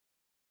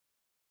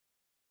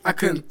I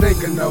couldn't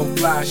think of no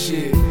fly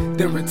shit,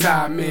 then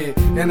retirement.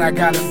 And I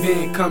got a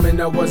vent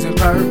coming up, wasn't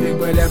perfect,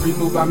 but every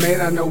move I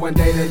made, I know one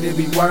day that it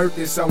be worth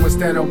it. So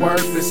instead of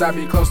worthless, I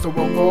be close to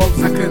what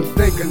Forbes. I couldn't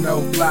think of no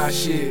fly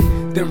shit,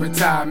 then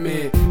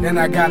retirement. And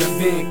I got a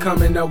vent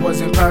coming up,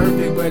 wasn't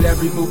perfect, but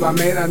every move I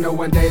made, I know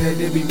one day that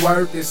it be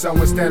worth it. So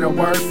instead of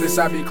worthless,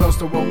 I be close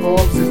to what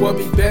Forbes is. What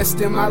be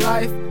best in my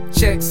life?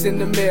 Checks in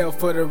the mail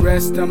for the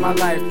rest of my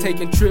life.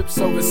 Taking trips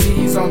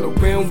overseas on the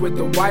whim with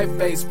the white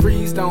face.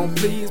 Freeze, don't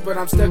please, but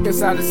I'm stuck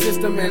inside the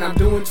system and I'm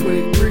doing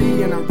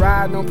 23 and I'm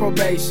riding on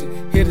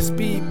probation. Hit a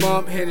speed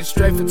bump, headed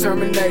straight for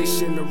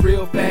termination. The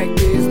real fact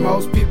is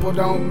most people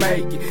don't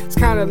make it. It's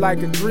kinda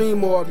like a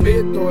dream or a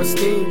myth or a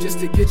scheme just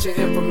to get your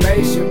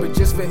information, but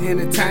just for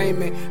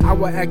entertainment. I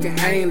was acting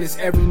aimless,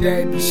 every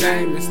day be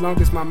shameless. Long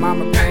as my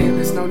mama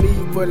painless, no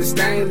need for the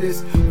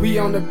stainless. We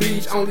on the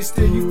beach, only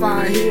still you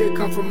find here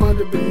come from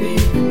under beneath.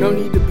 No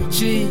need to be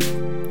cheap.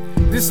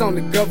 This on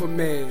the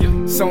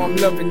government, so I'm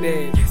loving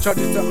it.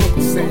 Charges to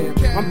Uncle Sam.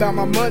 I'm about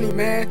my money,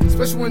 man,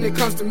 especially when it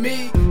comes to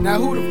me. Now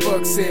who the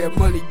fuck said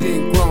money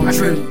didn't grow? I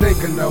couldn't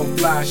think of no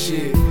fly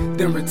shit,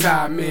 then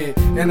retirement.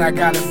 And I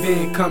got a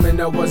vent coming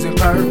up, wasn't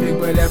perfect,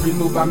 but every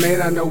move I made,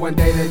 I know one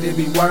day that it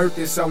be worth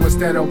it. So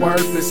instead of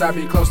worthless, I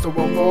be close to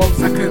what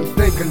Forbes. I couldn't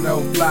think of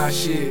no fly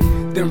shit,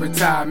 then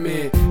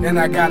retirement. And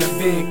I got a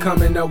vent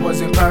coming up,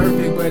 wasn't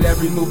perfect, but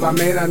every move I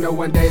made, I know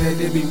one day that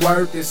it be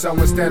worth it. So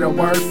instead of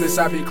worthless,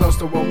 I be close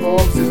to what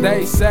Forbes. As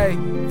they say,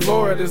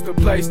 Florida's the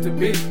place to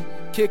be.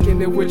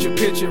 Kicking it with your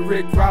pitcher,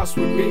 Rick Ross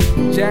with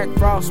me. Jack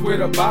Frost with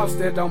a boss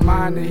that don't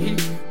mind the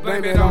heat.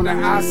 Blame it on the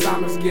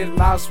Alzheimer's, get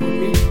lost with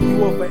me. You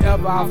will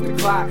forever off the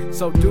clock,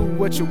 so do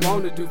what you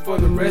want to do for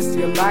the rest of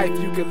your life.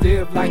 You can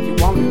live like you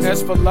want to.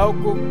 As for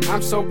local,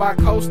 I'm so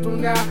bi-coastal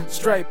now.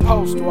 Straight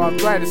postal,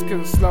 arthritis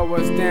couldn't slow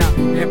us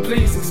down. And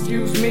please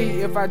excuse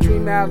me if I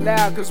dream out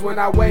loud, cause when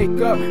I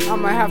wake up,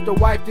 I'ma have to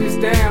wipe this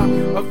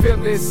down or fill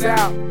this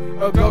out,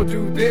 or go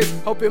do this.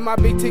 Hoping my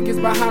big ticket's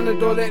behind the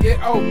door that it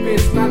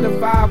opens. 9 to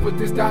 5 with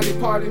this Dolly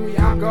part of me,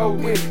 I'm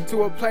going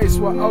to a place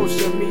where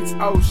ocean meets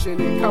ocean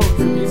and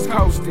culture meets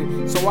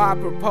coasting. So I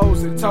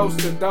propose a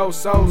toast to those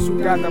souls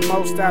who got the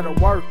most out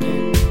of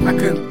working. I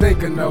couldn't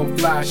think of no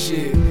fly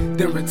shit,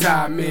 then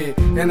retirement.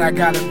 And I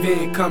got a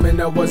vent coming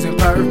up, wasn't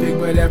perfect,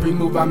 but every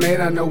move I made,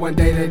 I know one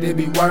day that it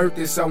be worth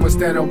it. So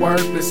instead of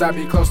worthless, I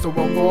be close to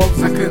what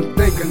Forbes. I couldn't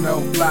think of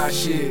no fly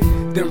shit,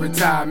 then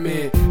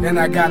retirement. And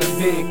I got a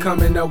vent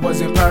coming up,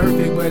 wasn't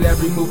perfect, but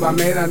every move I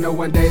made, I know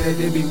one day that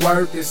it be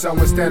worth it. So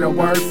instead of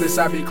worthless,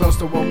 I be close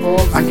to what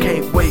Forbes. I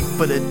can't wait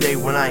for the day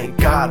when I ain't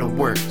gotta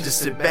work. Just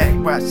sit back,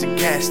 watch the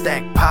cash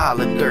stack, pile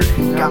of dirt.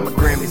 Got my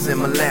Grammys in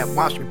my lap,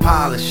 watch me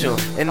polish them.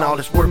 And all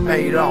this work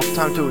paid off,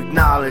 time to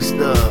acknowledge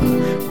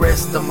the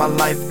rest of my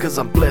life. Cause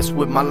I'm blessed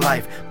with my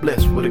life,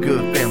 blessed with a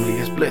good family,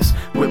 is blessed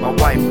with my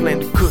wife. Plan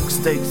to cook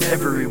steaks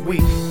every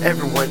week,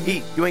 everyone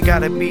eat. You ain't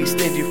gotta be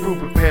stingy, fruit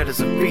prepared as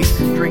a feast.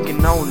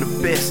 Drinking on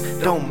the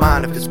best, don't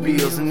mind if it's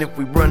spills. And if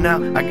we run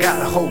out, I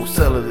got a whole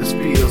cellar that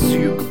spills. So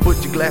you can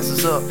put your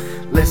glasses up,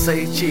 let's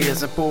say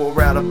cheers, and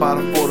pour out a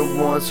bottle for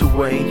the ones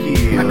who ain't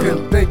here. I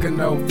couldn't think of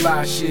no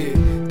fly shit,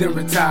 then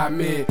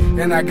retirement.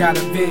 And I got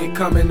a vent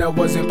coming up,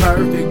 wasn't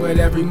perfect, but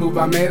every move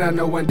I made, I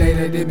know one day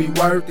that it be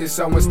worth it.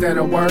 So instead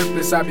of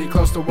worthless, I be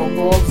close to what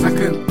Forbes. I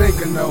couldn't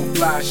think of no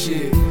fly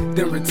shit,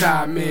 then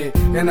retirement.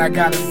 And I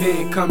got a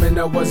vent coming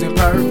up, wasn't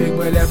perfect,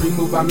 but every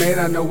move I made,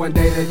 I know one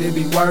day that it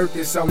be worth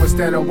it. So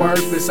instead of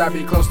worthless, I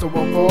be close to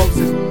what Forbes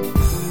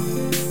is.